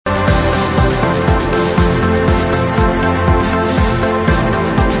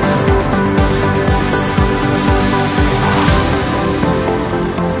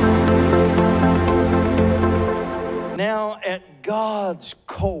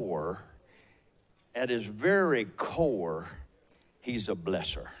very core, he's a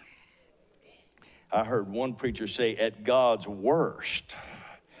blesser. I heard one preacher say, at God's worst,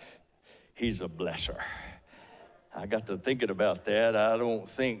 he's a blesser. I got to thinking about that. I don't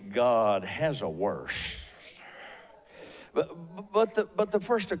think God has a worst. But the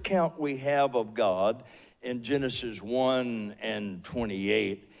first account we have of God in Genesis 1 and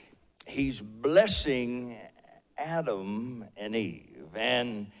 28, he's blessing Adam and Eve.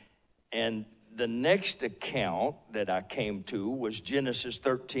 And the next account that I came to was Genesis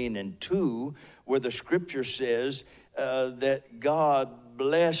 13 and 2, where the scripture says that God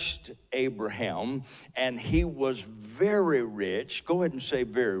blessed Abraham, and he was very rich. Go ahead and say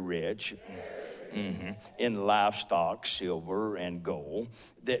very rich. In livestock, silver, and gold.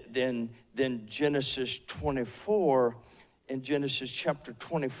 Then Genesis 24, in Genesis chapter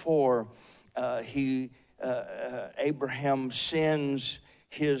 24, Abraham sends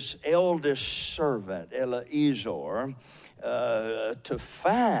his eldest servant, Eliezer, to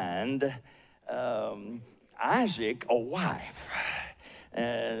find Isaac a wife.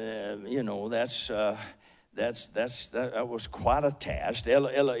 And, that was quite a task.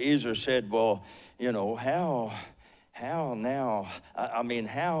 Eliezer said, well, how am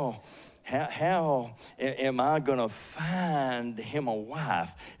I going to find him a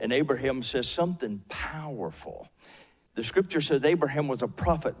wife? And Abraham says something powerful. The scripture says Abraham was a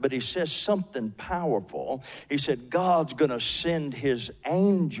prophet, but he says something powerful. He said, God's going to send his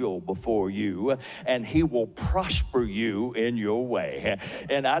angel before you, and he will prosper you in your way.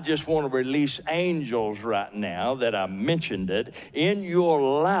 And I just want to release angels right now that I mentioned it in your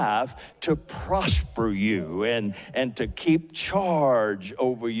life to prosper you and to keep charge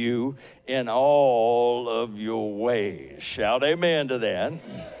over you in all of your ways. Shout amen to that.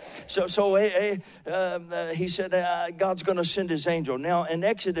 So he said, God's going to send his angel. Now, in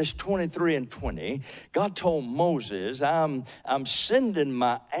Exodus 23 and 20, God told Moses, I'm sending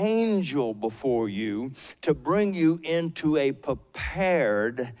my angel before you to bring you into a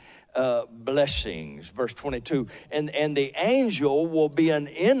prepared blessings. Verse 22, and the angel will be an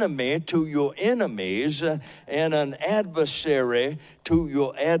enemy to your enemies and an adversary to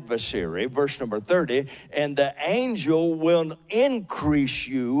your adversary. Verse number 30, and the angel will increase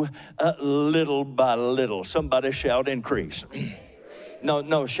you little by little. Somebody shout increase.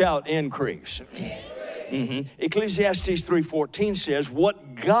 No, shout increase. Ecclesiastes 3:14 says,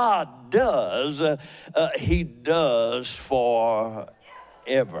 what God does, he does for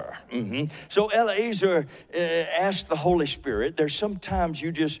ever. So Eliezer asked the Holy Spirit. There's sometimes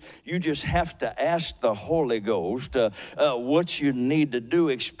you just have to ask the Holy Ghost what you need to do,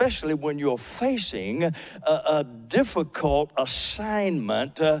 especially when you're facing a difficult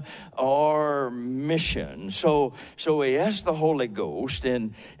assignment or mission. So he asked the Holy Ghost,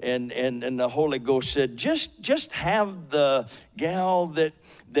 and the Holy Ghost said, just have the gal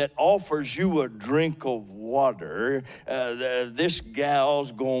that offers you a drink of water. This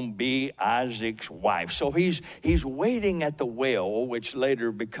gal's gonna be Isaac's wife. So he's waiting at the well, which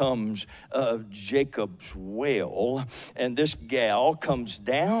later becomes Jacob's well. And this gal comes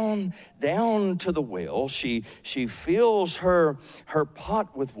down to the well. She fills her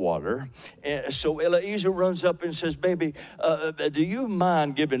pot with water. So Eliezer runs up and says, baby, do you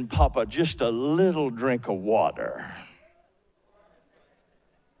mind giving Papa just a little drink of water?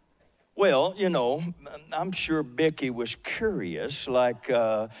 Well, I'm sure Becky was curious, like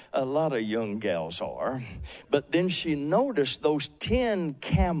a lot of young gals are. But then she noticed those 10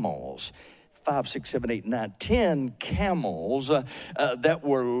 camels, 5, 6, 7, 8, 9, 10 camels that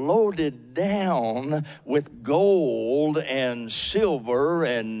were loaded down with gold and silver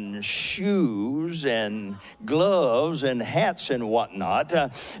and shoes and gloves and hats and whatnot.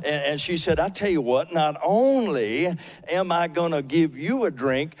 And she said, I tell you what, not only am I going to give you a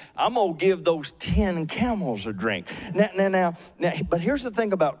drink, I'm going to give those 10 camels a drink. Now, but here's the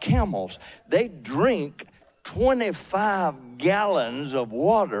thing about camels. They drink 25 gallons of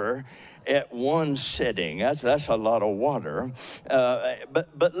water at one sitting. That's a lot of water.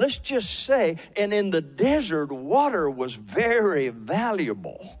 But let's just say, and in the desert, water was very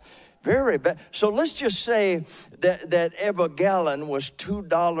valuable. So let's just say that every gallon was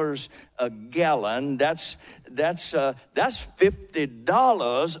 $2 a gallon. That's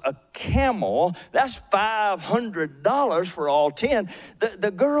 $50 a camel. That's $500 for all 10.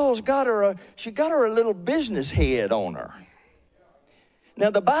 The girl's got her a little business head on her. Now,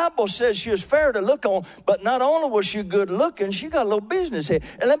 the Bible says she was fair to look on, but not only was she good looking, she got a little business head.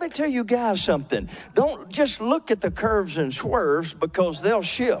 And let me tell you guys something. Don't just look at the curves and swerves, because they'll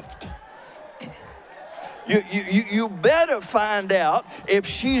shift. You better find out if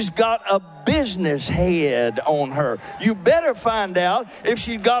she's got a business head on her. You better find out if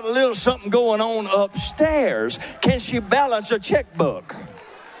she's got a little something going on upstairs. Can she balance a checkbook?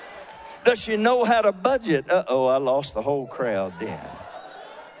 Does she know how to budget? Uh-oh, I lost the whole crowd then.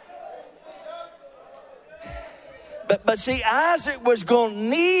 But see, Isaac was going to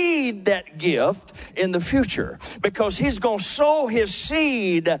need that gift in the future because he's going to sow his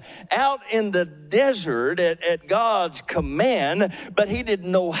seed out in the desert at God's command, but he didn't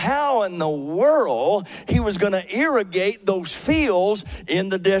know how in the world he was going to irrigate those fields in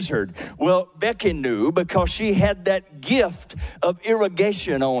the desert. Well, Becky knew because she had that gift of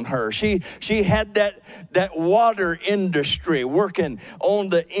irrigation on her. She had that water industry working on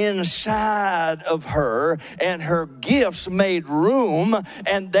the inside of her, and her gifts made room,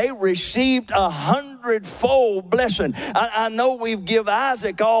 and they received 100-fold blessing. I know we've give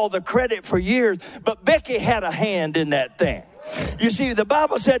Isaac all the credit for years, but Becky had a hand in that thing. You see, the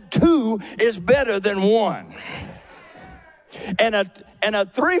Bible said 2 is better than 1. And a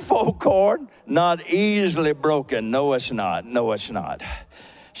threefold cord, not easily broken. No, it's not. No, it's not.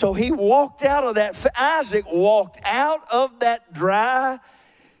 So he walked out of that. Isaac walked out of that dry,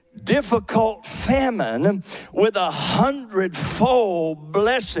 difficult famine with 100-fold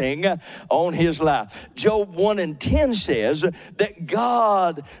blessing on his life. Job 1:10 says that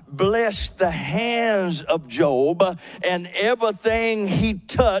God blessed the hands of Job, and everything he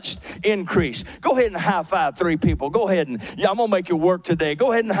touched increased. Go ahead and high five 3 people. Go ahead and, I'm going to make you work today.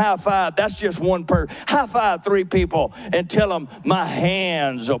 Go ahead and high five. That's just one person. High five 3 people and tell them, my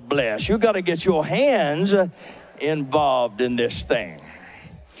hands are blessed. You got to get your hands involved in this thing.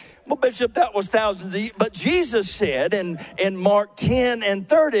 Well, Bishop, that was thousands of years. But Jesus said in Mark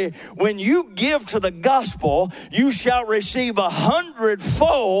 10:30, when you give to the gospel, you shall receive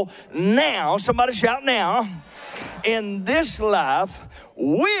 100-fold now. Somebody shout now. In this life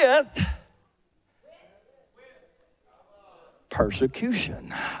with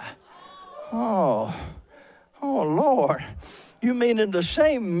persecution. Oh, Lord. You mean in the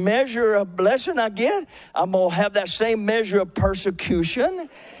same measure of blessing I get, I'm going to have that same measure of persecution?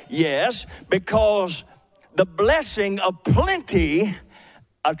 Yes, because the blessing of plenty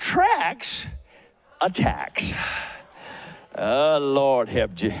attracts attacks. Lord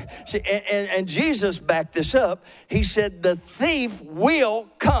help you. See, and Jesus backed this up. He said the thief will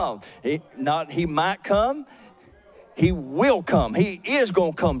come. He might come. He will come. He is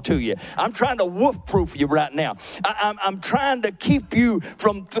going to come to you. I'm trying to wolf-proof you right now. I'm trying to keep you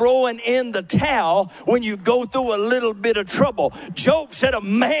from throwing in the towel when you go through a little bit of trouble. Job said a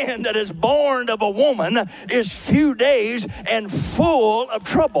man that is born of a woman is few days and full of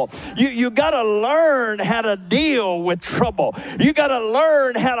trouble. You got to learn how to deal with trouble. You got to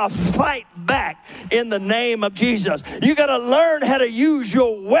learn how to fight back in the name of Jesus. You got to learn how to use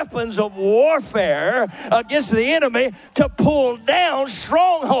your weapons of warfare against the enemy to pull down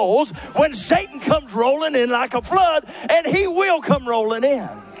strongholds when Satan comes rolling in like a flood, and he will come rolling in.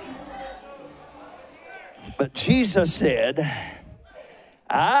 But Jesus said,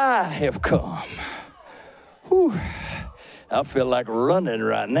 I have come. Whew, I feel like running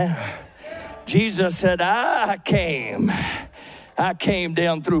right now. Jesus said, I came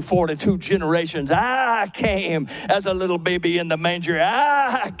down through 42 generations. I came as a little baby in the manger.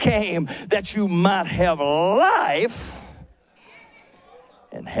 I came that you might have life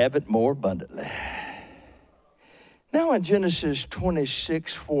and have it more abundantly. Now in Genesis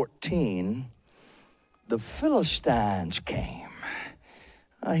 26:14, the Philistines came.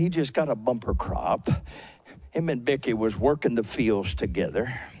 He just got a bumper crop. Him and Becky was working the fields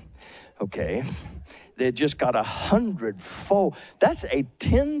together. Okay. They just got 100-fold. That's a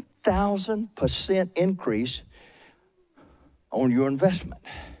 10,000% increase on your investment.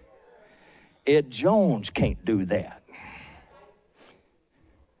 Ed Jones can't do that.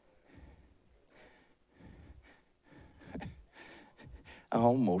 I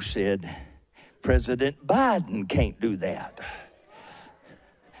almost said President Biden can't do that.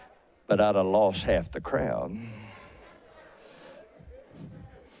 But I'd have lost half the crowd.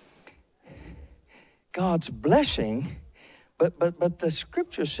 God's blessing, but the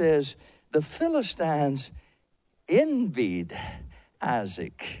scripture says the Philistines envied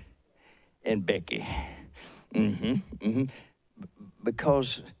Isaac and Becky.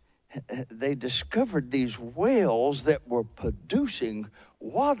 Because they discovered these wells that were producing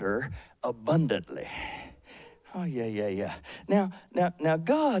water abundantly. Oh, yeah. Now,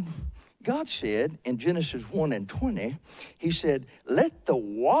 God said in Genesis 1:20, he said, let the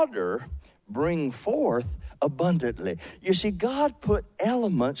water bring forth abundantly. You see, God put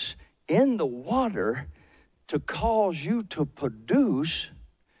elements in the water to cause you to produce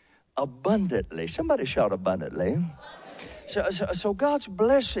abundantly. Somebody shout abundantly. So God's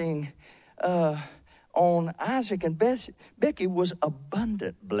blessing on Isaac and Becky was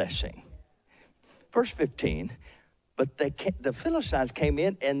abundant blessing. Verse 15, but the Philistines came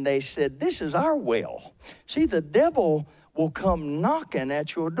in and they said, this is our well. See, the devil will come knocking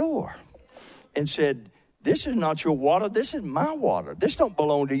at your door and said, this is not your water, this is my water. This don't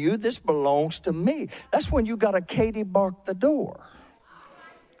belong to you, this belongs to me. That's when you got to Katie bark the door.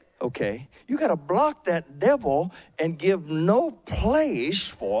 Okay, you got to block that devil and give no place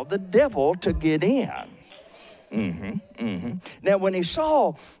for the devil to get in. Now, when he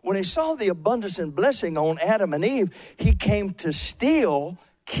saw the abundance and blessing on Adam and Eve, he came to steal,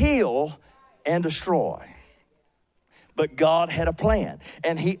 kill, and destroy. But God had a plan,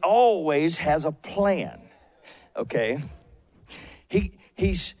 and he always has a plan. Okay, he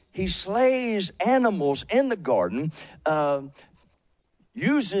slays animals in the garden.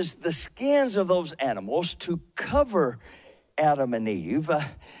 Uses the skins of those animals to cover Adam and Eve,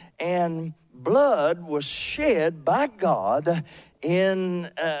 and blood was shed by God in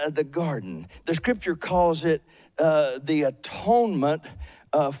the garden. The scripture calls it the atonement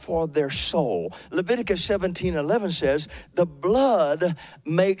for their soul. Leviticus 17:11 says, the blood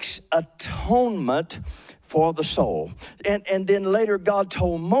makes atonement for the soul. And then later God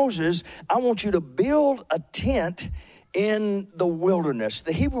told Moses, I want you to build a tent in the wilderness.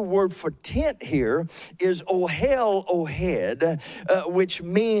 The Hebrew word for tent here is ohel ohed, which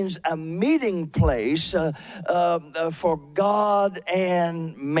means a meeting place for God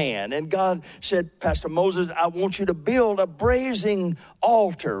and man. And God said, Pastor Moses, I want you to build a brazen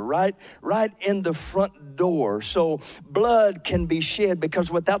altar right in the front door so blood can be shed,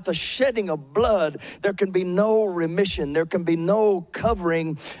 because without the shedding of blood, there can be no remission. There can be no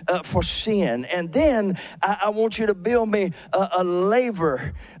covering for sin. And then I want you to build me a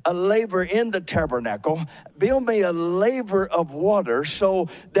laver in the tabernacle. Build me a laver of water so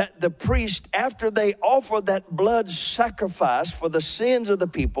that the priest, after they offer that blood sacrifice for the sins of the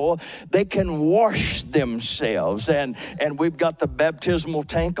people, they can wash themselves. And we've got the baptismal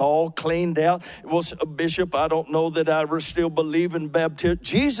tank all cleaned out. Well, Bishop, I don't know that I still believe in baptism.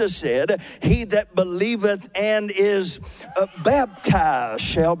 Jesus said, he that believeth and is baptized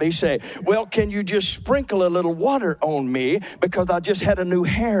shall be saved. Well, can you just sprinkle a little water on me, because I just had a new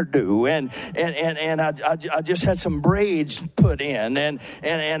hairdo and I just had some braids put in and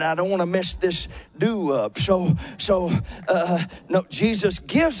I don't want to mess this do up. So no, Jesus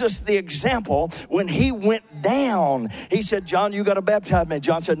gives us the example when he went down. He said, John, you got to baptize me.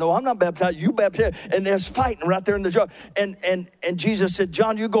 John said, no, I'm not baptized. You baptize. And there's fighting right there in the jar. And Jesus said,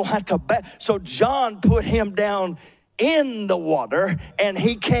 John, you're going to have to baptize. So John put him down in the water, and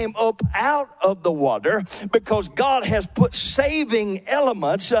he came up out of the water, because God has put saving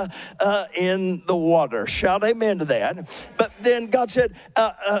elements in the water. Shout amen to that. But then God said,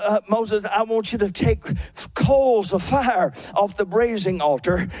 Moses, I want you to take coals of fire off the brazen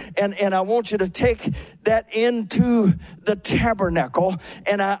altar, and I want you to take that into the tabernacle,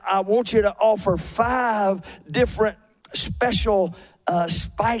 and I want you to offer 5 different special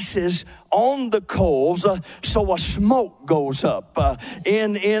spices on the coals, so a smoke goes up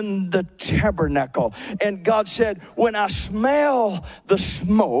in the tabernacle. And God said, when I smell the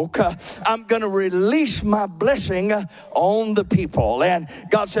smoke, I'm going to release my blessing on the people. And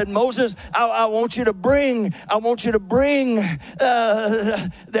God said, Moses, I want you to bring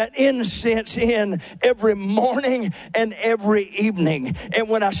that incense in every morning and every evening. And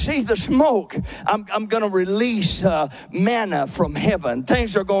when I see the smoke, I'm going to release manna from heaven.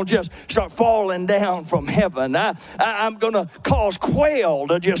 Things are going to just start falling down from heaven. I'm going to cause quail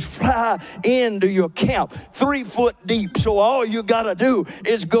to just fly into your camp 3 foot deep. So all you got to do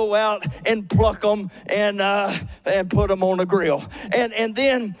is go out and pluck them and put them on the grill. And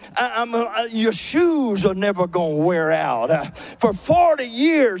then your shoes are never going to wear out. For 40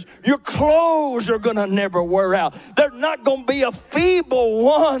 years, your clothes are going to never wear out. There's not going to be a feeble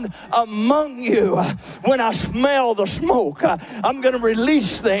one among you. When I smell the smoke, I'm going to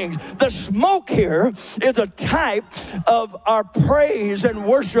release things. The smoke here is a type of our praise and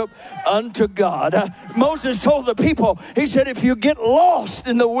worship unto God. Moses told the people, he said, if you get lost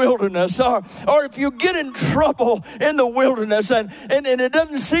in the wilderness, or if you get in trouble in the wilderness, and it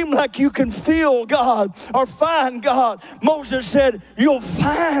doesn't seem like you can feel God or find God, Moses said, you'll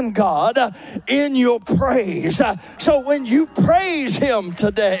find God in your praise. So when you praise him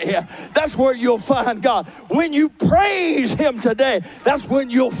today, that's where you'll find God. When you praise him today, today, that's when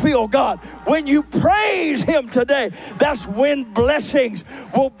you'll feel God. When you praise Him today, that's when blessings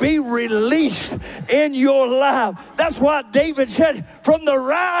will be released in your life. That's why David said, from the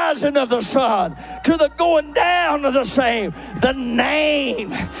rising of the sun to the going down of the same, the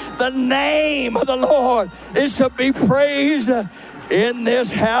name of the Lord is to be praised in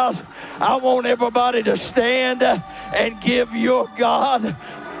this house. I want everybody to stand and give your God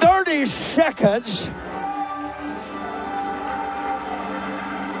 30 seconds.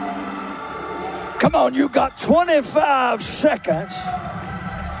 Come on, you got 25 seconds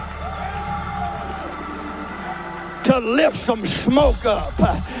to lift some smoke up.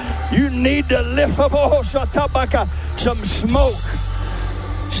 You need to lift up some smoke.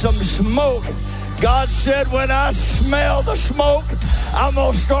 Some smoke. God said, when I smell the smoke, I'm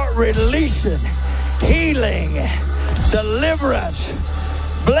going to start releasing healing, deliverance,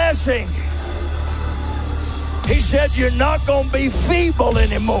 blessing. He said, you're not going to be feeble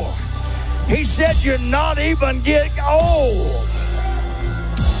anymore. He said, you're not even getting old.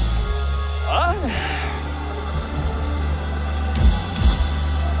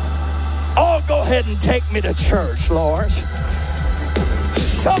 Oh, go ahead and take me to church, Lord.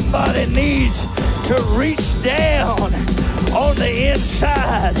 Somebody needs to reach down on the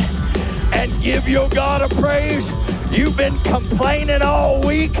inside and give your God a praise. You've been complaining all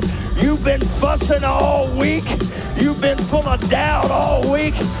week. You've been fussing all week. You've been full of doubt all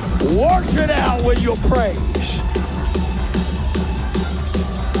week. Wash it out with your praise.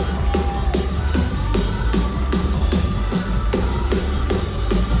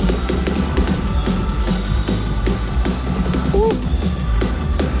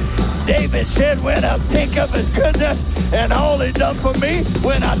 David said, when I think of His goodness and all He's done for me,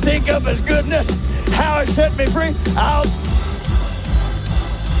 when I think of His goodness, how He set me free,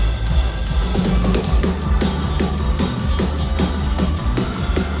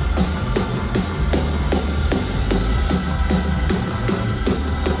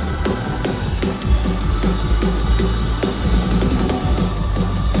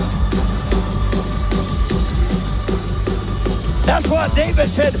 That's why David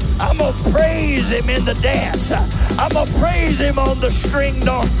said, I'm going to praise Him in the dance. I'm going to praise Him on the string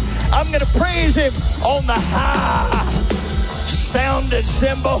door. I'm going to praise Him on the high sounding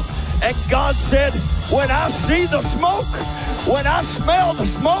cymbal. And God said, when I see the smoke, when I smell the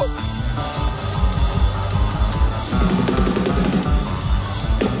smoke,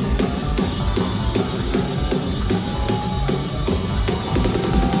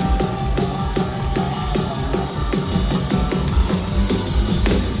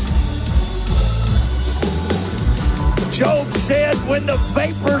 Job said, when the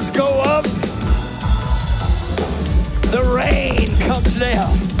vapors go up, the rain comes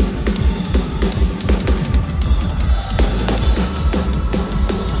down.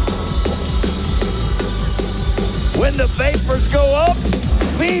 When the vapors go up,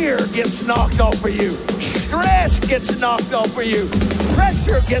 fear gets knocked off of you. Stress gets knocked off of you.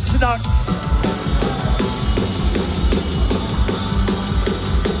 Pressure gets knocked.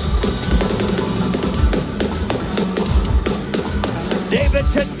 David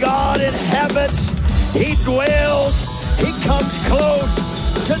said, God inhabits, He dwells, He comes close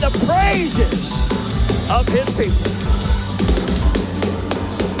to the praises of His people.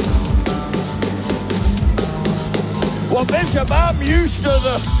 Well, Bishop, I'm used to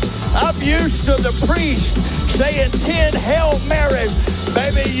the priest saying 10 Hail Marys.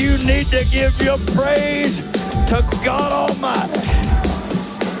 Baby, you need to give your praise to God Almighty.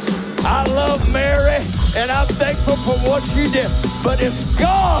 I love Mary, and I'm thankful for what she did. But it's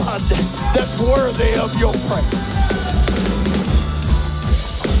God that's worthy of your praise.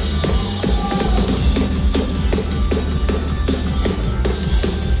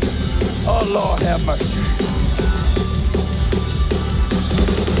 Oh, Lord, have mercy.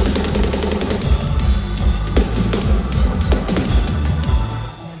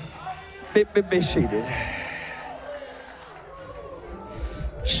 Be seated.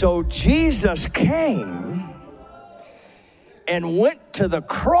 So Jesus came and went to the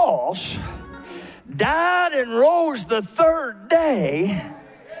cross, died and rose the third day,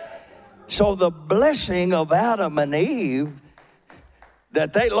 so the blessing of Adam and Eve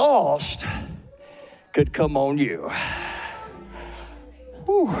that they lost could come on you.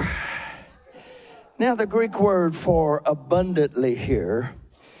 Whew. Now, the Greek word for abundantly here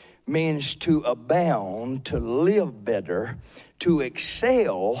means to abound, to live better, to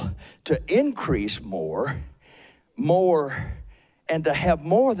excel, to increase more, and to have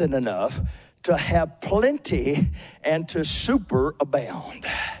more than enough, to have plenty, and to superabound.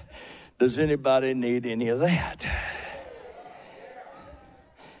 Does anybody need any of that?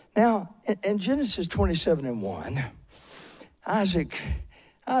 Now, in Genesis 27:1, Isaac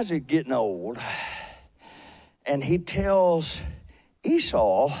getting old, and he tells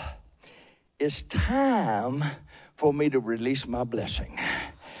Esau, it's time for me to release my blessing.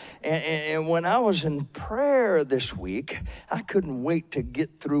 And when I was in prayer this week, I couldn't wait to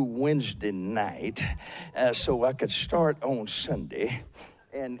get through Wednesday night so I could start on Sunday.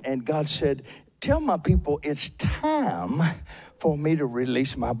 And God said, tell my people it's time for me to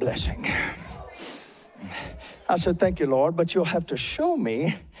release my blessing. I said, thank you, Lord, but you'll have to show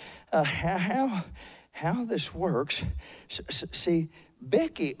me how this works. See,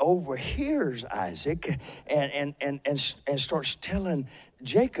 Becky overhears Isaac and starts telling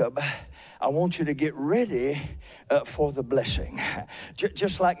Jacob, I want you to get ready for the blessing.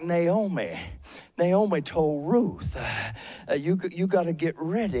 Just like Naomi. Naomi told Ruth, you got to get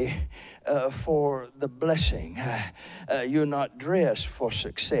ready for the blessing. You're not dressed for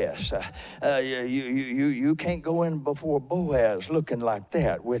success. You can't go in before Boaz looking like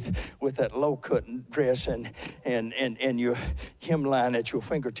that with that low-cut dress and your hemline at your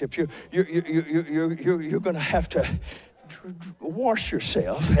fingertips. You're going to have to wash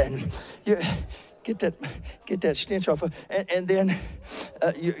yourself and get that stench off, and then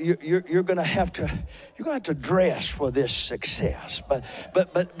you're going to have to dress for this success. But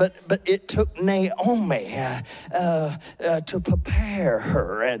it took Naomi to prepare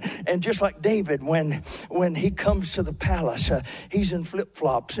her, and just like David when he comes to the palace, he's in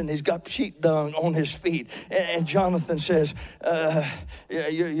flip-flops and he's got sheep dung on his feet, and Jonathan says,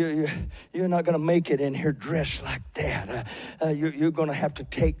 you're not going to make it in here dressed like that. You're going to have to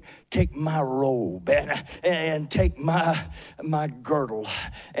take my robe and take my girdle,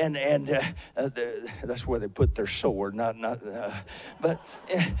 and that's where they put their sword. But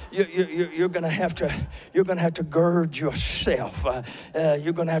you're going to have to gird yourself.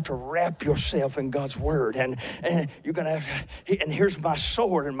 You're going to have to wrap yourself in God's word, and you're going to have to. And here's my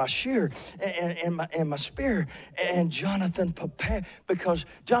sword and my shear and my spear. And Jonathan prepared, because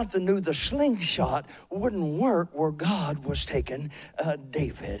Jonathan knew the slingshot wouldn't work where God was taking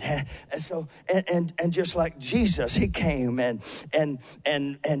David. And so, and just like Jesus, he came and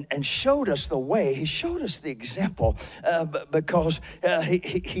showed us the way. He showed us the example because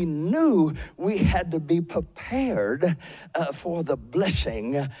he knew we had to be prepared for the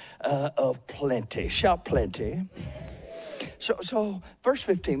blessing of plenty. Shout plenty. So verse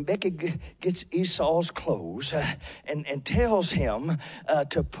 15, Becky gets Esau's clothes and tells him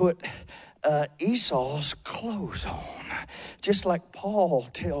to put Esau's clothes on. Just like Paul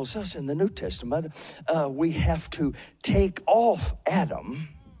tells us in the New Testament, we have to take off Adam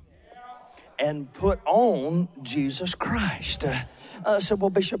and put on Jesus Christ. I said, well,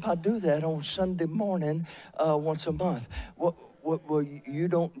 Bishop, I do that on Sunday morning once a month. Well, you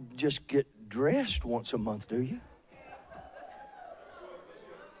don't just get dressed once a month, do you?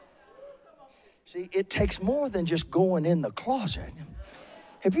 See, it takes more than just going in the closet.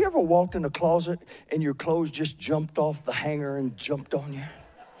 Have you ever walked in a closet and your clothes just jumped off the hanger and jumped on you?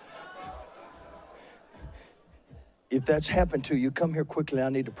 If that's happened to you, come here quickly. I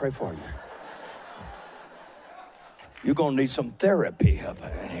need to pray for you. You're going to need some therapy up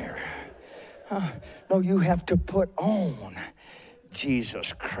in here. No, you have to put on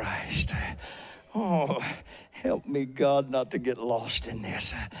Jesus Christ. Oh, help me, God, not to get lost in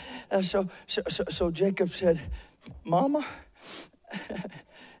this. So Jacob said, Mama,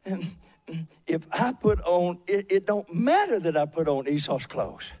 if I put on, it don't matter that I put on Esau's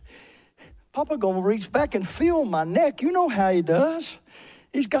clothes. Papa gonna reach back and feel my neck. You know how he does.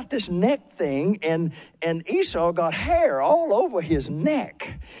 He's got this neck thing, and Esau got hair all over his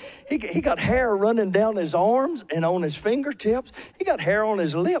neck. He got hair running down his arms and on his fingertips. He got hair on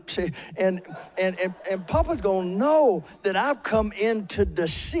his lips. And Papa's going to know that I've come in to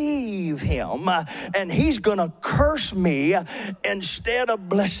deceive him. And he's going to curse me instead of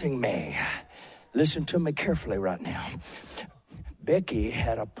blessing me. Listen to me carefully right now. Becky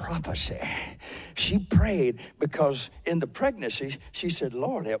had a prophecy. She prayed because in the pregnancy, she said,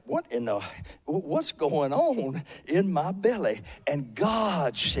 Lord, what's going on in my belly? And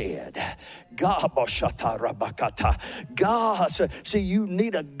God said, see, you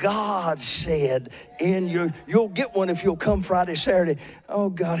need a God said in your, you'll get one if you'll come Friday, Saturday. Oh,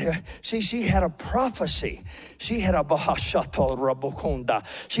 God. See, she had a prophecy. She had a bahashato rabokonda.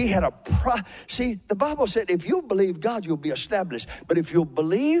 See, the Bible said if you believe God, you'll be established. But if you'll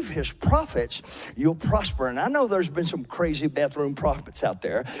believe his prophets, you'll prosper. And I know there's been some crazy bathroom prophets out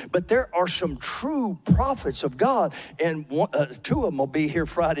there, but there are some true prophets of God. And two of them will be here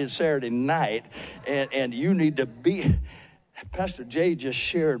Friday and Saturday night. And you need to be. Pastor Jay just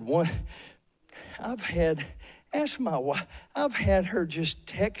shared one. Ask my wife, I've had her just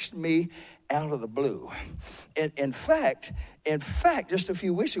text me out of the blue. In fact, just a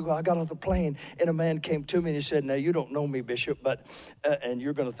few weeks ago, I got off the plane and a man came to me and he said, now you don't know me, Bishop, but and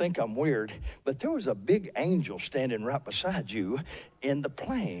you're going to think I'm weird, but there was a big angel standing right beside you in the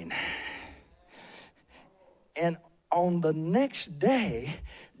plane. And on the next day,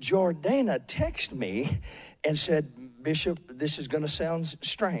 Jordana texted me and said, Bishop, this is going to sound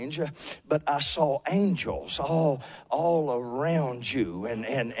strange, but I saw angels all around you and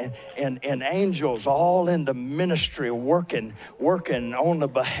angels all in the ministry working on the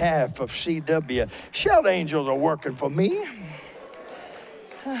behalf of CW. Shout, angels are working for me.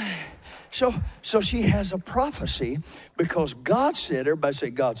 So she has a prophecy because God said, everybody say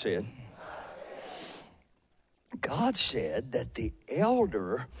God said. God said that the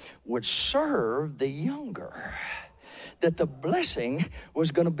elder would serve the younger, that the blessing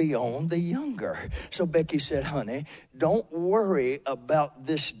was going to be on the younger. So Becky said, honey, don't worry about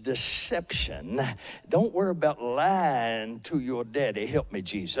this deception. Don't worry about lying to your daddy. Help me,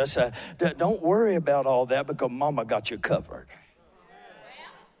 Jesus. Don't worry about all that because mama got you covered.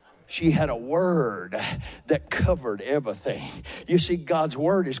 She had a word that covered everything. You see, God's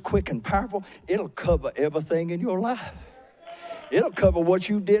word is quick and powerful. It'll cover everything in your life. It'll cover what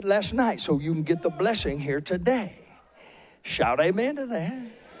you did last night so you can get the blessing here today. Shout amen to that.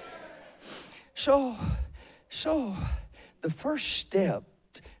 So the first step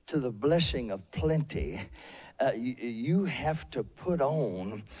to the blessing of plenty, you have to put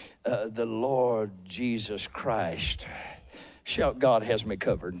on the Lord Jesus Christ. Shout, God has me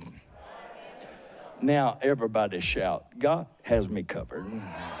covered. Now everybody shout, God has me covered.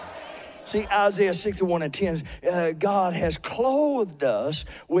 See, Isaiah 61:10, God has clothed us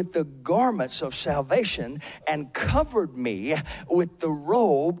with the garments of salvation and covered me with the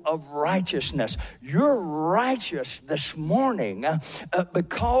robe of righteousness. You're righteous this morning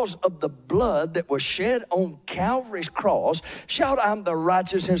because of the blood that was shed on Calvary's cross. Shout, I'm the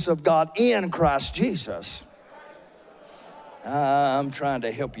righteousness of God in Christ Jesus. I'm trying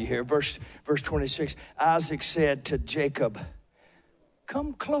to help you here. Verse 26, Isaac said to Jacob,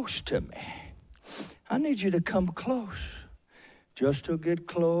 come close to me. I need you to come close, just to get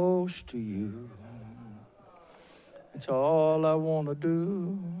close to you. That's all I want to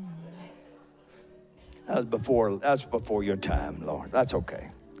do. That's before your time, Lord. That's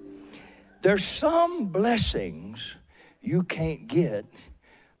okay. There's some blessings you can't get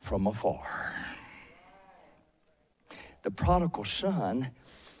from afar. The prodigal son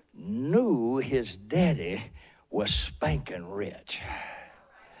knew his daddy was spanking rich.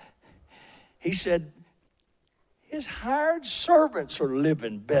 He said, his hired servants are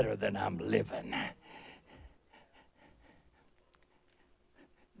living better than I'm living.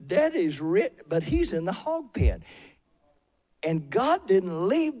 Daddy's rich, but he's in the hog pen. And God didn't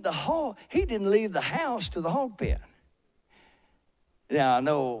leave the hog. He didn't leave the house to the hog pen. Now, I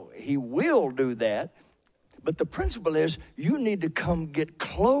know he will do that. But the principle is you need to come get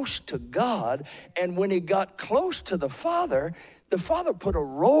close to God. And when he got close to the Father put a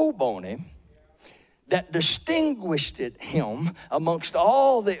robe on him that distinguished him amongst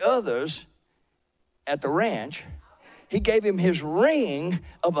all the others at the ranch. He gave him his ring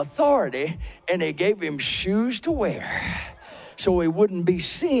of authority and he gave him shoes to wear so he wouldn't be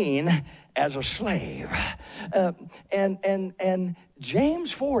seen as a slave. And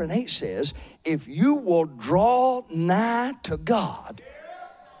James 4:8 says, if you will draw nigh to God,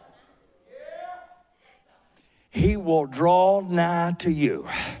 he will draw nigh to you.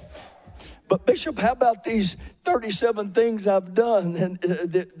 But Bishop, how about these 37 things I've done? And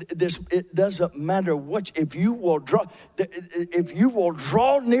it doesn't matter what. If you will draw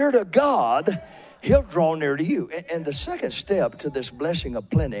near to God, he'll draw near to you. And the second step to this blessing of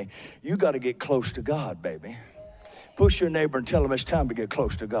plenty, you got to get close to God, baby. Push your neighbor and tell them it's time to get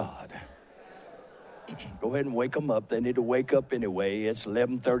close to God. Go ahead and wake them up. They need to wake up anyway. It's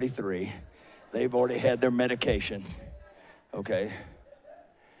 11:33. They've already had their medication. Okay.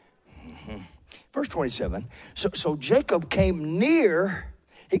 Verse 27. So Jacob came near.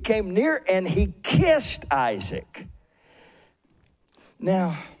 He came near and he kissed Isaac.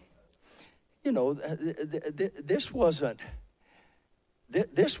 Now, you know, this wasn't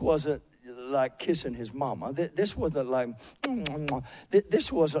like kissing his mama. This wasn't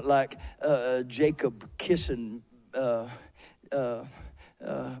like Jacob kissing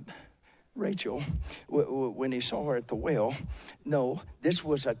Rachel when he saw her at the well. No, this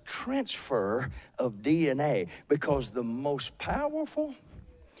was a transfer of DNA, because the most powerful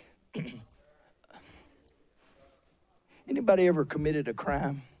Anybody ever committed a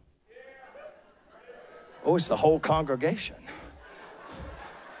crime? Oh, it's the whole congregation.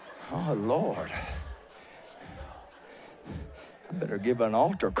 Oh, Lord. I better give an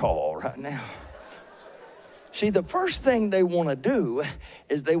altar call right now. See, the first thing they want to do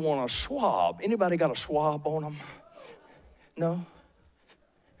is they want a swab. Anybody got a swab on them? No?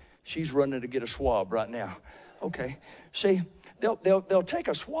 She's running to get a swab right now. Okay. See, they'll take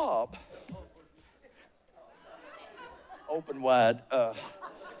a swab, open wide,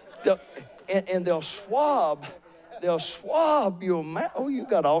 and they'll swab your mouth. Oh, you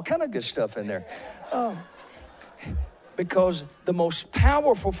got all kind of good stuff in there. Because the most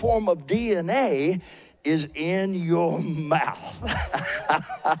powerful form of DNA is in your mouth.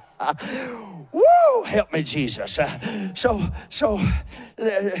 Woo! Help me, Jesus. So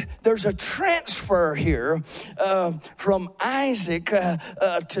there's a transfer here from Isaac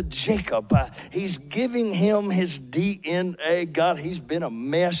to Jacob. He's giving him his DNA. God, he's been a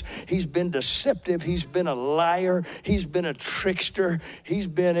mess. He's been deceptive. He's been a liar. He's been a trickster. He's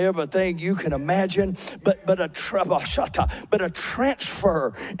been everything you can imagine. But a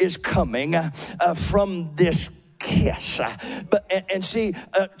transfer is coming from this kiss. And see,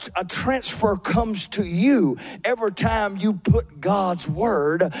 a transfer comes to you every time you put God's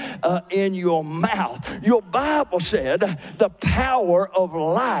word in your mouth. Your Bible said the power of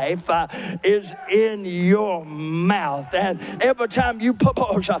life is in your mouth. And every time you put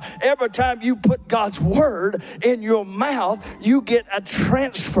God's word in your mouth, you get a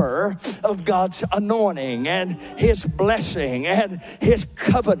transfer of God's anointing and his blessing and his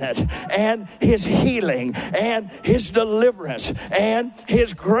covenant and his healing and his deliverance and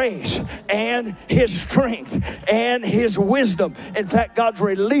his grace and his strength and his wisdom. In fact, God's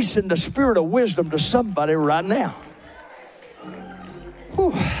releasing the spirit of wisdom to somebody right now.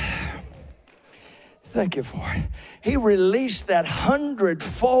 Whew. Thank you for it. He released that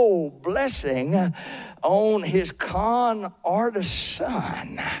 100-fold blessing on his con artist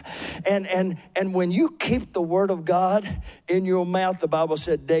son. And when you keep the word of God in your mouth, the Bible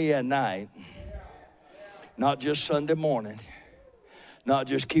said day and night, not just Sunday morning, not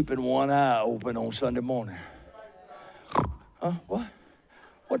just keeping one eye open on Sunday morning. Huh? What?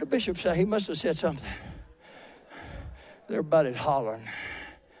 What did the bishop say? He must have said something. Everybody's hollering.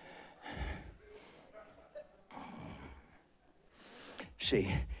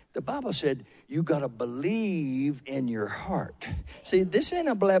 See, the Bible said you got to believe in your heart. See, this ain't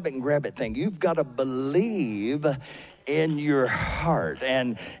a blab it and grab it thing. You've got to believe in your heart,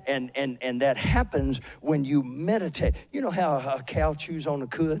 and that happens when you meditate. You know how a cow chews on a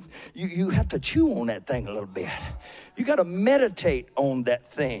cud? You have to chew on that thing a little bit. You got to meditate on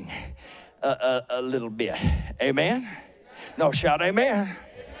that thing a little bit. Amen? No, shout amen.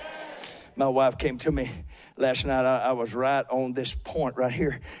 My wife came to me last night. I was right on this point right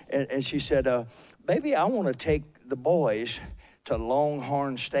here, and she said, baby, I want to take the boys to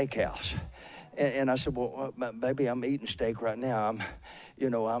Longhorn Steakhouse. And I said, well, baby, I'm eating steak right now.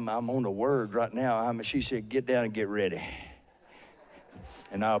 I'm on the word right now. She said, get down and get ready.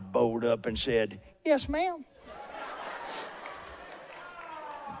 And I bowed up and said, yes, ma'am.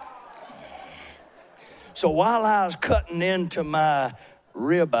 So while I was cutting into my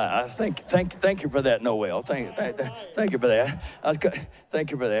ribeye, thank you for that, Noel. Thank you for that.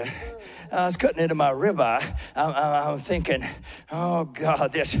 Thank you for that. I was cutting into my ribeye. I'm thinking, oh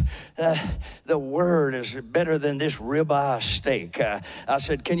God, the word is better than this ribeye steak. I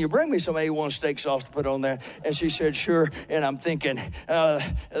said, can you bring me some A1 steak sauce to put on there? And she said, sure. And I'm thinking,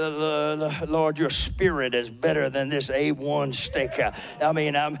 Lord, your spirit is better than this A1 steak.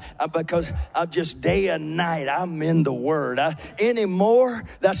 Because I'm just day and night, I'm in the word. Anymore,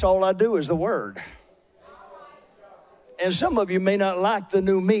 that's all I do is the word. And some of you may not like the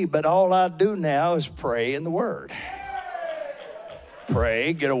new me, but all I do now is pray in the word.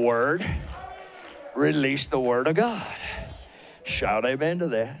 Pray, get a word, release the word of God. Shout amen to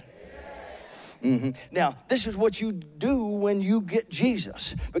that. Mm-hmm. Now, this is what you do when you get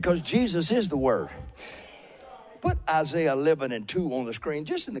Jesus, because Jesus is the word. Put Isaiah 11:2 on the screen,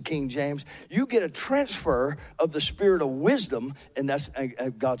 just in the King James. You get a transfer of the spirit of wisdom, and that's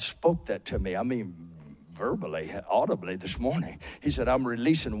God spoke that to me. Verbally, audibly this morning. He said, I'm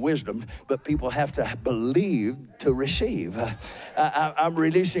releasing wisdom, but people have to believe to receive. I'm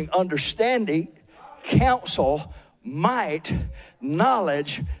releasing understanding, counsel, might,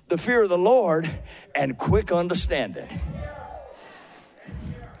 knowledge, the fear of the Lord, and quick understanding.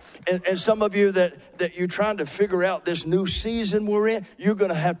 And some of you that you're trying to figure out this new season we're in, you're going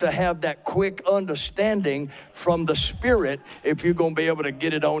to have that quick understanding from the Spirit if you're going to be able to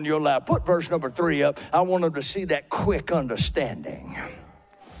get it on your lap. Put verse number 3 up. I want them to see that quick understanding.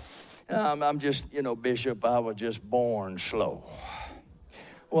 I'm just, Bishop, I was just born slow.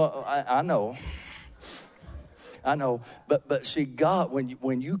 Well, I know. But see, God,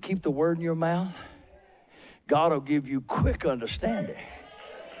 when you keep the word in your mouth, God will give you quick understanding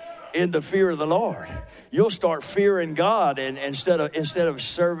in the fear of the Lord. You'll start fearing God and instead of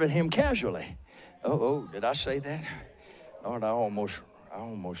serving him casually. Oh, did I say that? Lord, I almost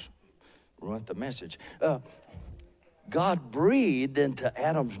ruined the message. God breathed into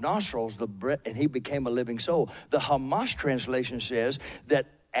Adam's nostrils the breath, and he became a living soul. The Hamas translation says that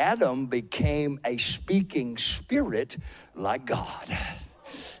Adam became a speaking spirit like God.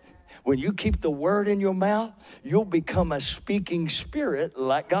 When you keep the word in your mouth, you'll become a speaking spirit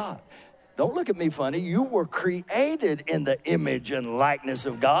like God. Don't look at me funny. You were created in the image and likeness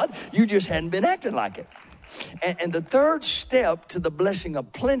of God. You just hadn't been acting like it. And the third step to the blessing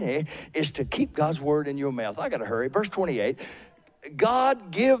of plenty is to keep God's word in your mouth. I got to hurry. Verse 28,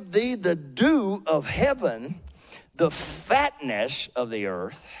 God give thee the dew of heaven, the fatness of the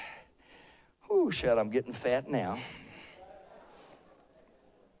earth. Ooh, shit, I'm getting fat now.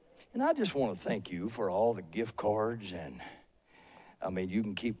 And I just want to thank you for all the gift cards. And you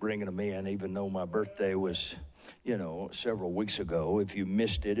can keep bringing them in, even though my birthday was, several weeks ago. If you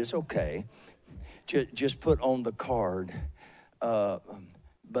missed it, it's okay. Just put on the card,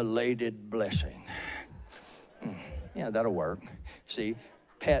 belated blessing. Yeah, that'll work. See,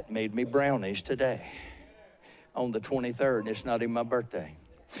 Pat made me brownies today on the 23rd, and it's not even my birthday.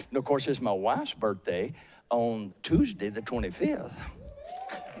 And of course, it's my wife's birthday on Tuesday, the 25th.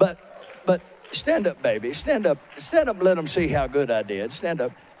 But stand up, baby. Stand up. Let them see how good I did. Stand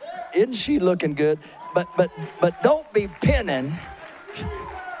up. Isn't she looking good? But don't be pinning.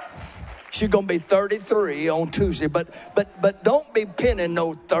 She's going to be 33 on Tuesday, but don't be pinning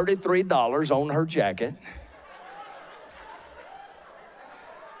no $33 on her jacket.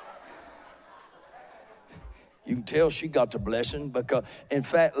 You can tell she got the blessing because, in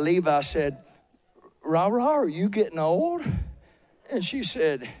fact, Levi said, Rah, are you getting old? And she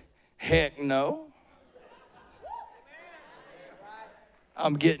said, heck no.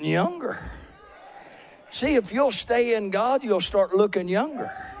 I'm getting younger. See, if you'll stay in God, you'll start looking younger.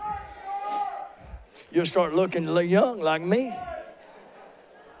 You'll start looking young like me.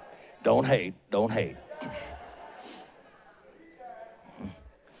 Don't hate.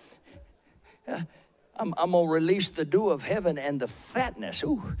 I'm going to release the dew of heaven and the fatness.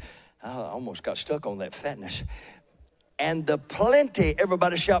 Ooh, I almost got stuck on that fatness. And the plenty.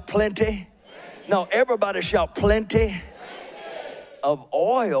 Everybody shout plenty. No, everybody shout plenty of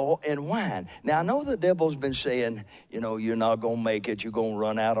oil and wine. Now, I know the devil's been saying, you're not going to make it. You're going to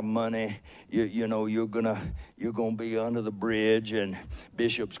run out of money. You're going to be under the bridge, and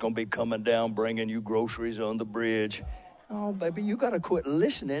Bishop's going to be coming down bringing you groceries on the bridge. Oh, baby, you got to quit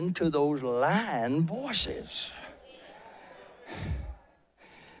listening to those lying voices.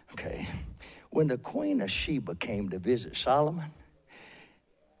 Okay. When the Queen of Sheba came to visit Solomon,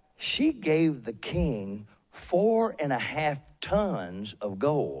 she gave the king 4.5 tons of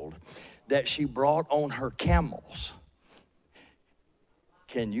gold that she brought on her camels.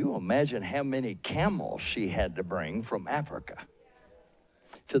 Can you imagine how many camels she had to bring from Africa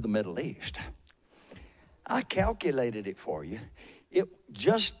to the Middle East? I calculated it for you. It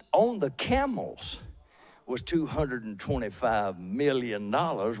just on the camels was $225 million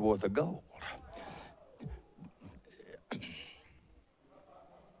worth of gold.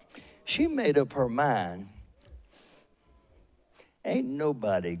 She made up her mind, ain't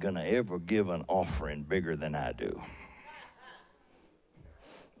nobody gonna ever give an offering bigger than I do.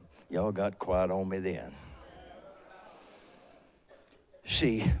 Y'all got quiet on me then.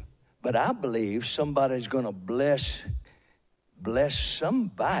 See, but I believe somebody's gonna bless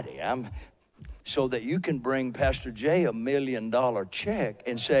somebody. So that you can bring Pastor Jay $1 million check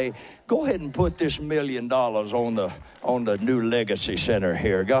and say, go ahead and put this $1 million on the New Legacy Center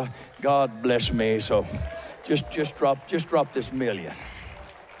here. God bless me. So just drop this $1 million.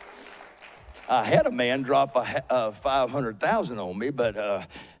 I had a man drop a 500,000 on me, but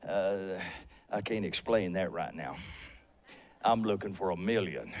I can't explain that right now. I'm looking for $1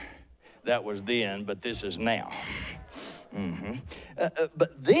 million. That was then, but this is now. Mm-hmm.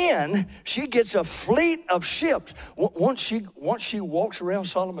 But then she gets a fleet of ships. Once she walks around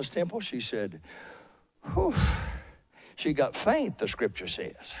Solomon's temple, she said, whew, she got faint, the scripture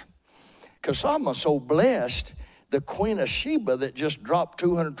says. Because Solomon's so blessed the Queen of Sheba that just dropped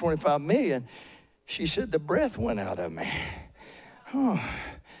 225 million, she said, the breath went out of me. Oh,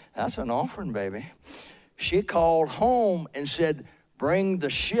 that's an offering, baby. She called home and said, bring the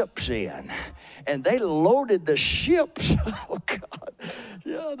ships in. And they loaded the ships. Oh, God.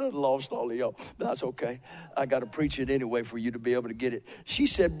 Yeah, I done lost all of y'all. That's okay. I got to preach it anyway for you to be able to get it. She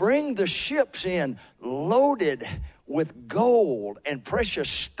said, bring the ships in loaded with gold and precious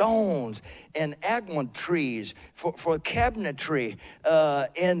stones and agate trees for cabinetry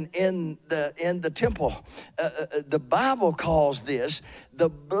in the temple. The Bible calls this the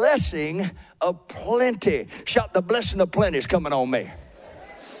blessing of plenty. Shout, the blessing of plenty is coming on me.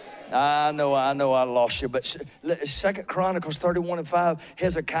 I know I lost you, but 2 Chronicles 31:5,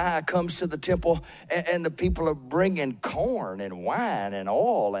 Hezekiah comes to the temple and the people are bringing corn and wine and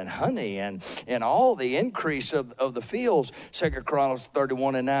oil and honey and all the increase of the fields. 2 Chronicles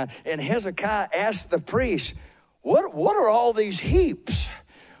 31:9, and Hezekiah asked the priest, what are all these heaps?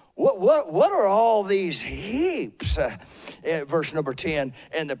 What are all these heaps? Verse number 10,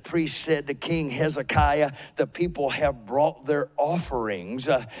 and the priest said to King Hezekiah, the people have brought their offerings.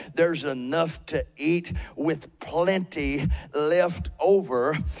 There's enough to eat with plenty left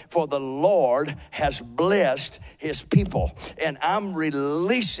over, for the Lord has blessed his people. And I'm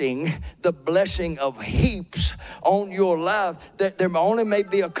releasing the blessing of heaps on your life. There only may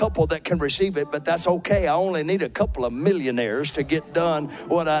be a couple that can receive it, but that's okay. I only need a couple of millionaires to get done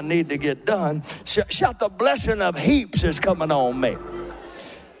what I need to get done. Shout, the blessing of heaps is coming on me.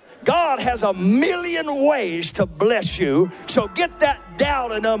 God has a million ways to bless you, so get that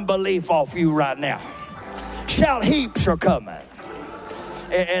doubt and unbelief off you right now. Shout, heaps are coming.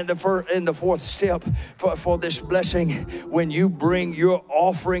 And the fourth step for this blessing, when you bring your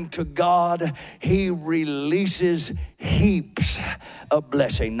offering to God, he releases heaps of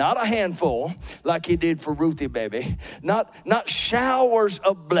blessing. Not a handful like he did for Ruthie, baby. Not showers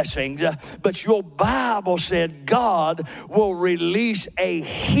of blessings, but your Bible said God will release a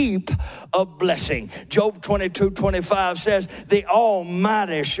heap of blessing. Job 22:25 says, the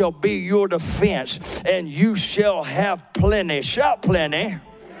Almighty shall be your defense, and you shall have plenty. Shout plenty.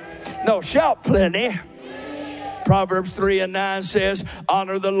 No, shout plenty. Proverbs 3:9 says,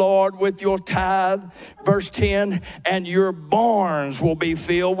 honor the Lord with your tithe. Verse 10, and your barns will be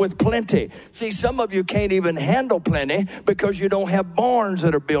filled with plenty. See, some of you can't even handle plenty because you don't have barns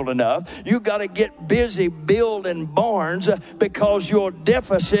that are built enough. You got to get busy building barns because your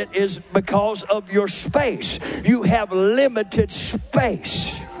deficit is because of your space. You have limited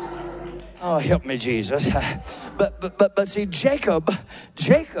space. Oh, help me, Jesus. But see, Jacob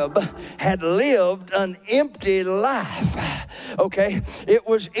had lived an empty life. Okay, it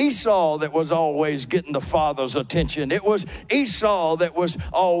was Esau that was always getting the father's attention. It was Esau that was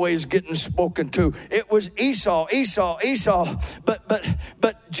always getting spoken to. It was Esau.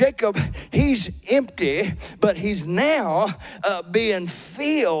 But Jacob, he's empty, but he's now being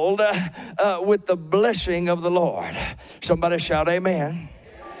filled with the blessing of the Lord. Somebody shout amen.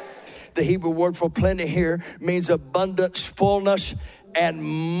 The Hebrew word for plenty here means abundance, fullness, and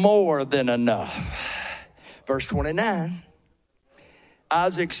more than enough. Verse 29,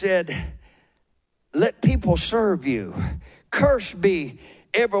 Isaac said, let people serve you. Cursed be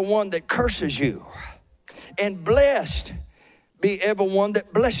everyone that curses you, and blessed be everyone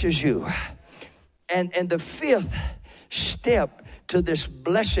that blesses you. And the fifth step to this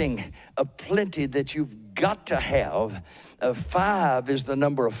blessing of plenty that you've got to have, 5 is the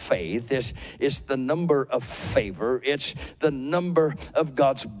number of faith. It's the number of favor. It's the number of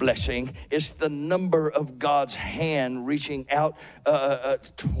God's blessing. It's the number of God's hand reaching out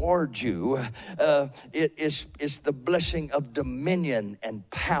towards you. It's the blessing of dominion and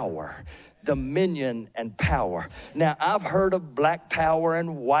power. Dominion and power. Now, I've heard of black power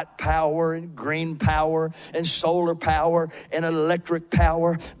and white power and green power and solar power and electric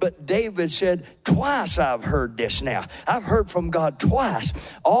power, but David said, twice I've heard this now. I've heard from God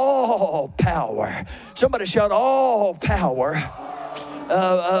twice. All power. Somebody shout, all power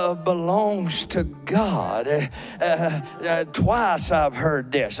belongs to God. Twice I've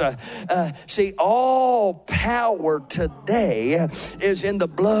heard this. See, all power today is in the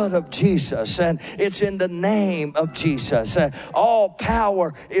blood of Jesus, and it's in the name of Jesus. All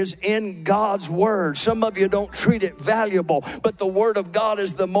power is in God's word. Some of you don't treat it valuable, but the word of God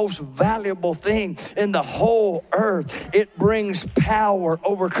is the most valuable thing in the whole earth. It brings power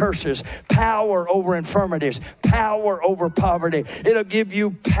over curses, power over infirmities, power over poverty. It'll give give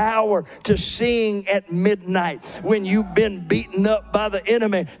you power to sing at midnight when you've been beaten up by the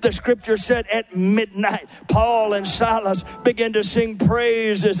enemy. The scripture said at midnight, Paul and Silas began to sing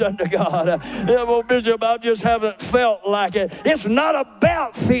praises unto God. Well, Bishop, I just haven't felt like it. It's not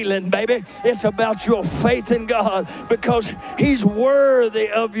about feeling, baby. It's about your faith in God, because he's worthy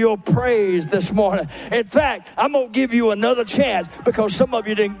of your praise this morning. In fact, I'm going to give you another chance, because some of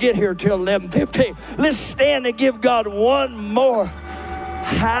you didn't get here till 11:15. Let's stand and give God one more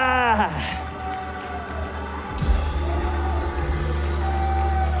high.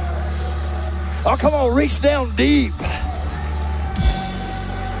 Oh, come on, reach down deep.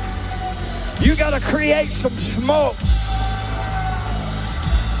 You got to create some smoke.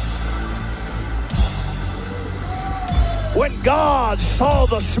 When God saw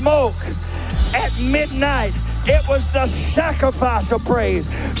the smoke at midnight, it was the sacrifice of praise.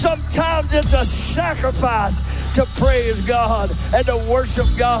 Sometimes it's a sacrifice to praise God and to worship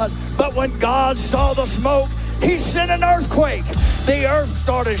God. But when God saw the smoke, he sent an earthquake. The earth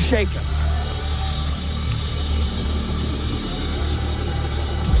started shaking.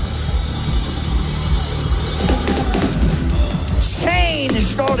 Chains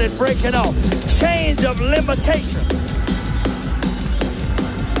started breaking off. Chains of limitation.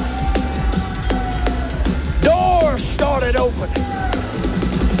 Doors started opening.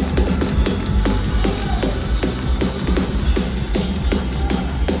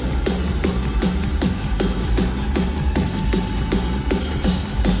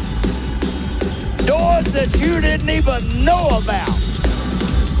 Doors that you didn't even know about.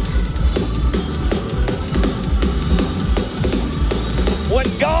 When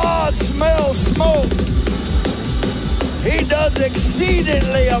God smells smoke, he does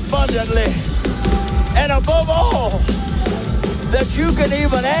exceedingly abundantly and above all that you can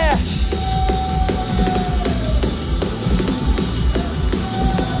even ask.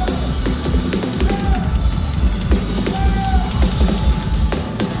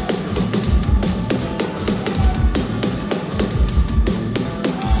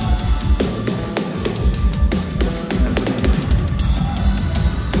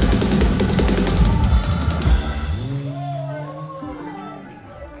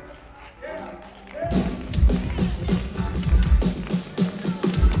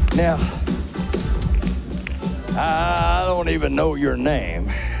 Now, I don't even know your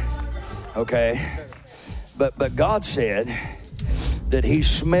name, okay? But God said that he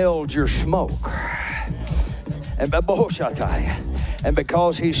smelled your smoke. And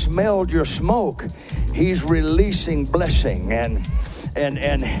because he smelled your smoke, he's releasing blessing, and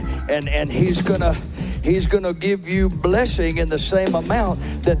he's gonna give you blessing in the same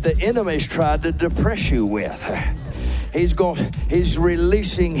amount that the enemies tried to depress you with. He's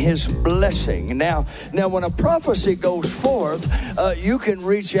releasing his blessing. Now when a prophecy goes forth, you can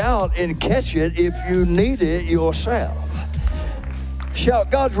reach out and catch it if you need it yourself.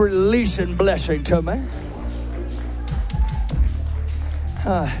 Shout, God's releasing blessing to me.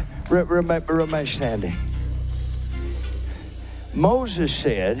 Remain standing. Moses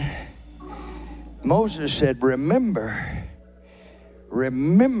said, remember.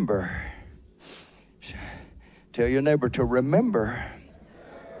 Tell your neighbor to remember.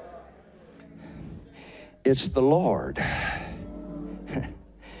 It's the Lord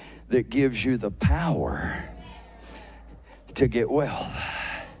that gives you the power to get wealth.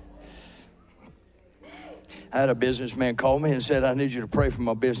 I had a businessman call me and said, I need you to pray for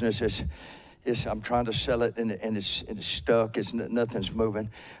my business. I'm trying to sell it and it's stuck. Nothing's moving.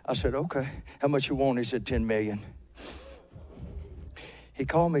 I said, okay. How much you want? He said, 10 million. He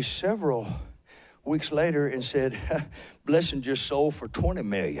called me several weeks later and said, Blessing just sold for 20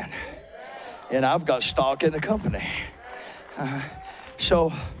 million. And I've got stock in the company.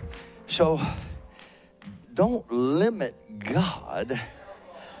 So don't limit God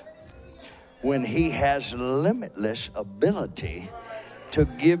when he has limitless ability to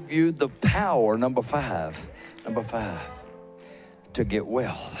give you the power, number five, to get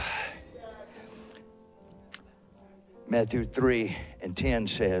wealth. Matthew 3:10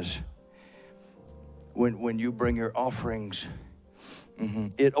 says, when you bring your offerings,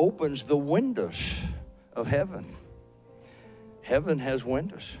 it opens the windows of heaven. Heaven has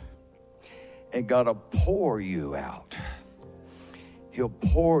windows. And God will pour you out. He'll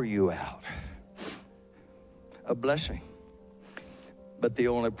pour you out a blessing. But the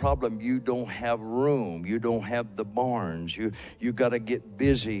only problem, you don't have room. You don't have the barns. You got to get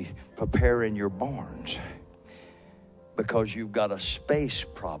busy preparing your barns because you've got a space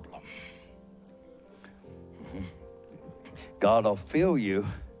problem. God will fill you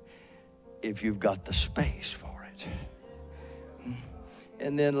if you've got the space for it.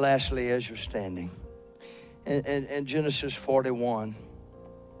 And then lastly, as you're standing, in Genesis 41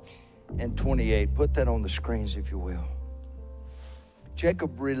 and 28, put that on the screens if you will.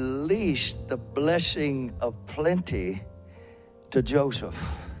 Jacob released the blessing of plenty to Joseph.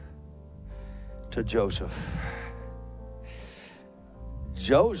 To Joseph.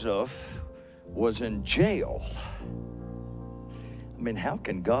 Joseph was in jail. I mean, how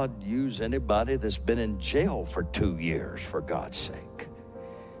can God use anybody that's been in jail for 2 years, for God's sake?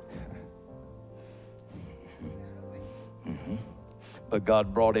 But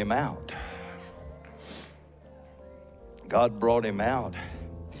God brought him out. God brought him out,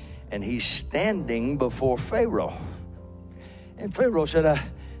 and he's standing before Pharaoh. And Pharaoh said,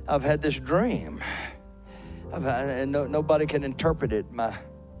 I've had this dream. And nobody can interpret it. My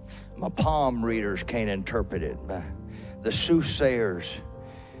palm readers can't interpret it. The soothsayers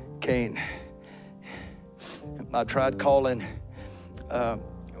can't. I tried calling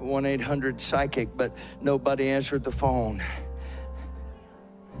 1-800-PSYCHIC, but nobody answered the phone.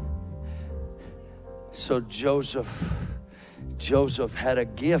 So Joseph had a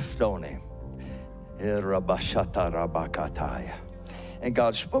gift on him. And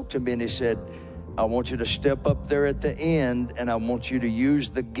God spoke to me and he said, I want you to step up there at the end and I want you to use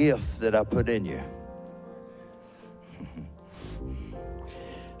the gift that I put in you.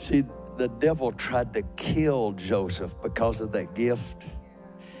 See, the devil tried to kill Joseph because of that gift,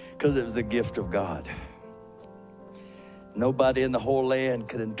 because it was the gift of God. Nobody in the whole land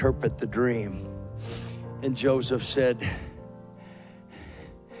could interpret the dream. And Joseph said,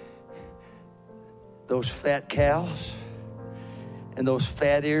 those fat cows and those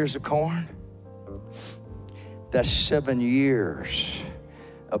fat ears of corn, that's 7 years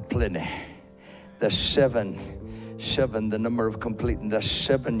of plenty. That's seven, the number of completing. That's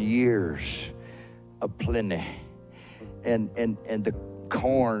 7 years of plenty. And the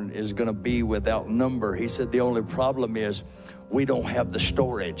corn is going to be without number. He said the only problem is we don't have the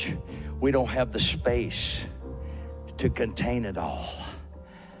storage. We don't have the space to contain it all.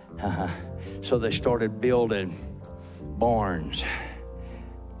 So they started building barns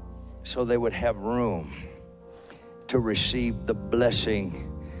so they would have room to receive the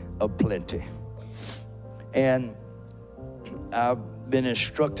blessing of plenty. And I've been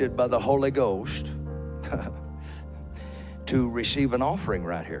instructed by the Holy Ghost to receive an offering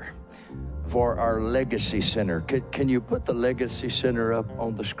right here for our Legacy Center. Can you put the Legacy Center up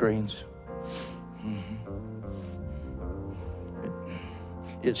on the screens?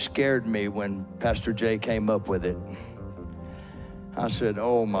 It scared me when Pastor Jay came up with it. I said,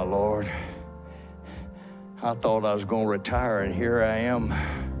 oh my Lord, I thought I was going to retire, and here I am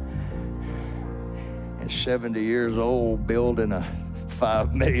at 70 years old building a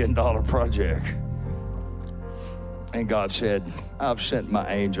 $5 million project. And God said, I've sent my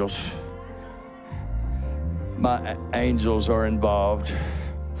angels. My angels are involved.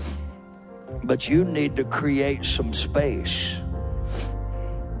 But you need to create some space.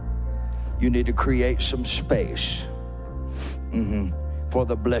 You need to create some space for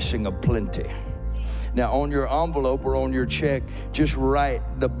the blessing of plenty. Now, on your envelope or on your check, just write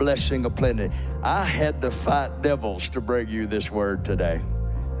the blessing of plenty. I had to fight devils to bring you this word today.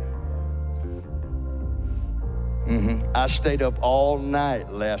 I stayed up all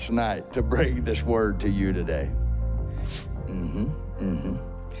night last night to bring this word to you today.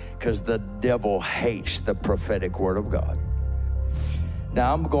 Because the devil hates the prophetic word of God.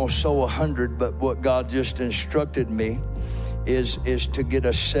 Now, I'm going to sow 100, but what God just instructed me is to get a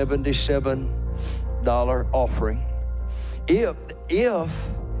 $77 offering. If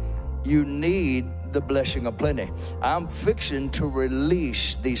you need the blessing of plenty, I'm fixing to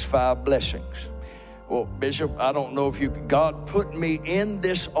release these 5 blessings. Well, Bishop, I don't know if God put me in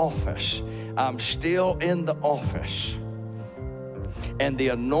this office. I'm still in the office. And the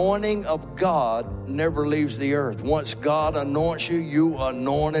anointing of God never leaves the earth. Once God anoints you, you are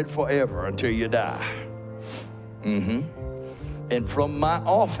anointed forever until you die. And from my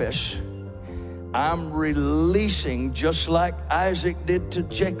office, I'm releasing, just like Isaac did to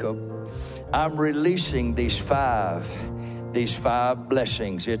Jacob, I'm releasing these five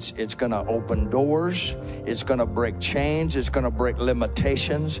blessings. It's going to open doors. It's going to break chains. It's going to break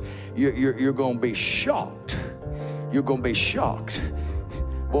limitations. You're going to be shocked. You're going to be shocked.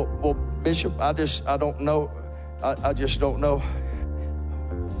 Well, Bishop, I don't know. I just don't know.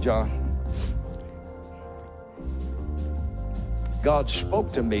 John, God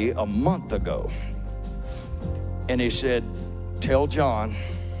spoke to me a month ago, and he said, tell John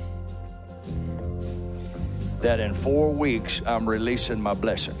that in 4 weeks, I'm releasing my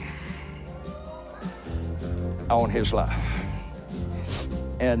blessing on his life.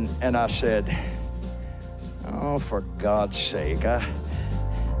 And I said, oh, for God's sake,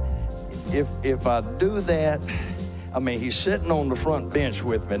 if I do that, I mean, he's sitting on the front bench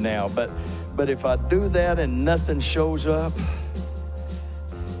with me now, but if I do that and nothing shows up,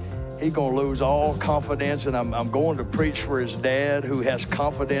 he's going to lose all confidence, and I'm going to preach for his dad who has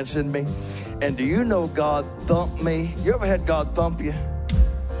confidence in me. And do you know God thumped me? You ever had God thump you?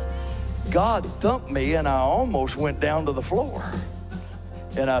 God thumped me, and I almost went down to the floor.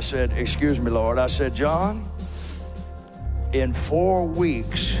 And I said, excuse me, Lord. I said, John, in 4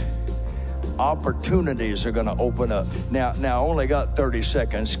 weeks, opportunities are going to open up. Now I only got 30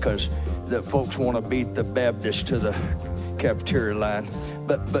 seconds because the folks want to beat the Baptist to the cafeteria line.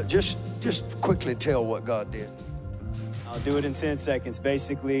 But just quickly tell what God did. I'll do it in 10 seconds.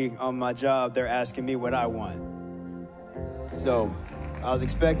 Basically, on my job, they're asking me what I want. So I was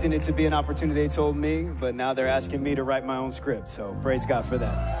expecting it to be an opportunity, they told me, but now they're asking me to write my own script. So praise God for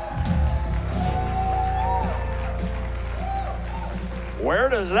that. Where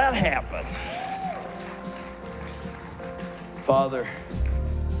does that happen? Father,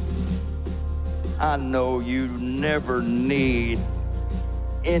 I know you never need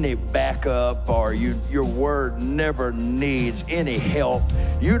any backup, or your word never needs any help.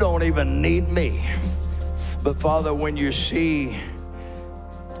 You don't even need me. But Father, when you see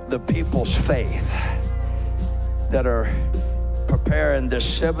the people's faith that are preparing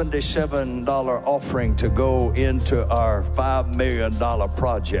this $77 offering to go into our $5 million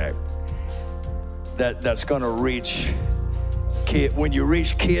project that's going to reach kids. When you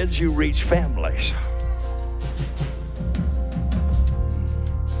reach kids, you reach families.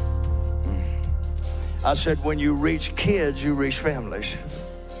 I said, when you reach kids, you reach families.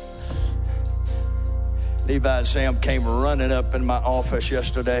 Levi and Sam came running up in my office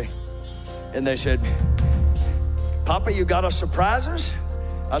yesterday, and they said, Papa, you got us surprises?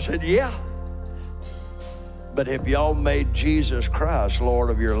 I said, yeah. But have y'all made Jesus Christ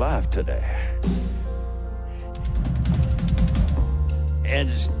Lord of your life today? And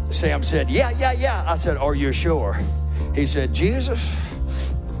Sam said, yeah. I said, are you sure? He said, Jesus,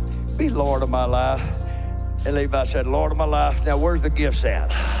 be Lord of my life. And Levi said, Lord of my life, now where's the gifts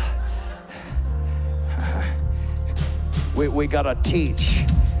at? We got to teach.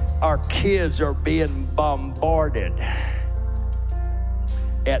 Our kids are being bombarded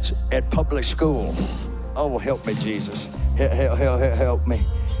at public school. Oh, help me, Jesus. Help me.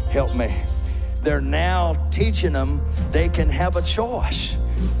 Help me. They're now teaching them they can have a choice,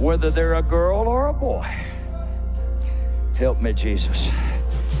 whether they're a girl or a boy. Help me, Jesus.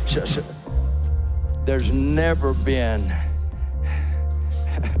 So, there's never been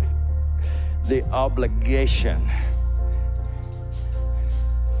the obligation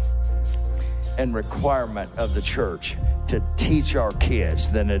and requirement of the church to teach our kids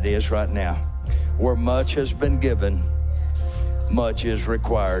than it is right now. Where much has been given, much is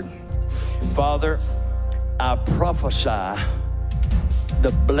required. Father, I prophesy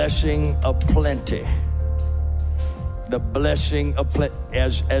the blessing of plenty. The blessing of plenty.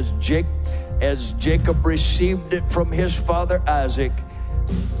 As Jacob received it from his father Isaac,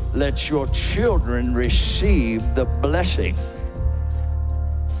 let your children receive the blessing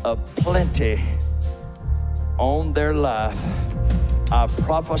of plenty on their life. I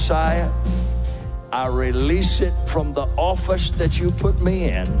prophesy it. I release it from the office that you put me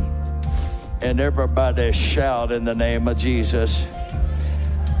in. And everybody shout in the name of Jesus.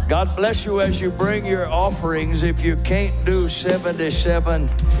 God bless you as you bring your offerings. If you can't do 77,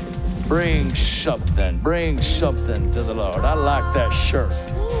 bring something to the Lord. I like that shirt.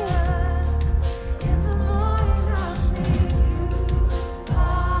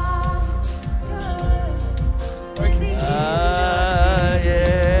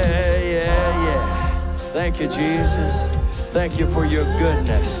 Yeah. Thank you, Jesus. Thank you for your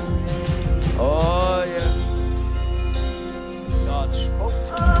goodness. Oh, yeah. God spoke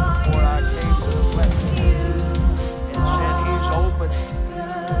to me before I came to the platform and said he's opening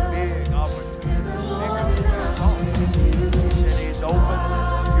big opportunities. He said he's opening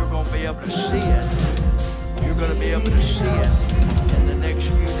it. You're going to be able to see it. You're going to be able to see it in the next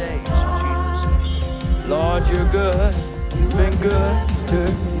few days. In Jesus' name. Lord, you're good. You've been good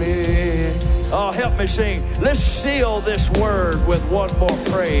to me. Oh, help me sing. Let's seal this word with one more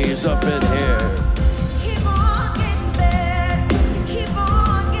praise up in here. Keep on getting better. Keep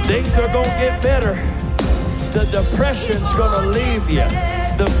on getting Things are going to get better. The depression's going to leave you.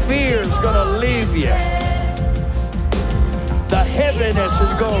 The fear's going to leave you. The heaviness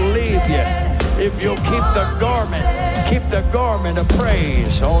is going to leave you if you'll keep the garment of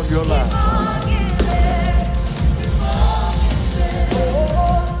praise on your life.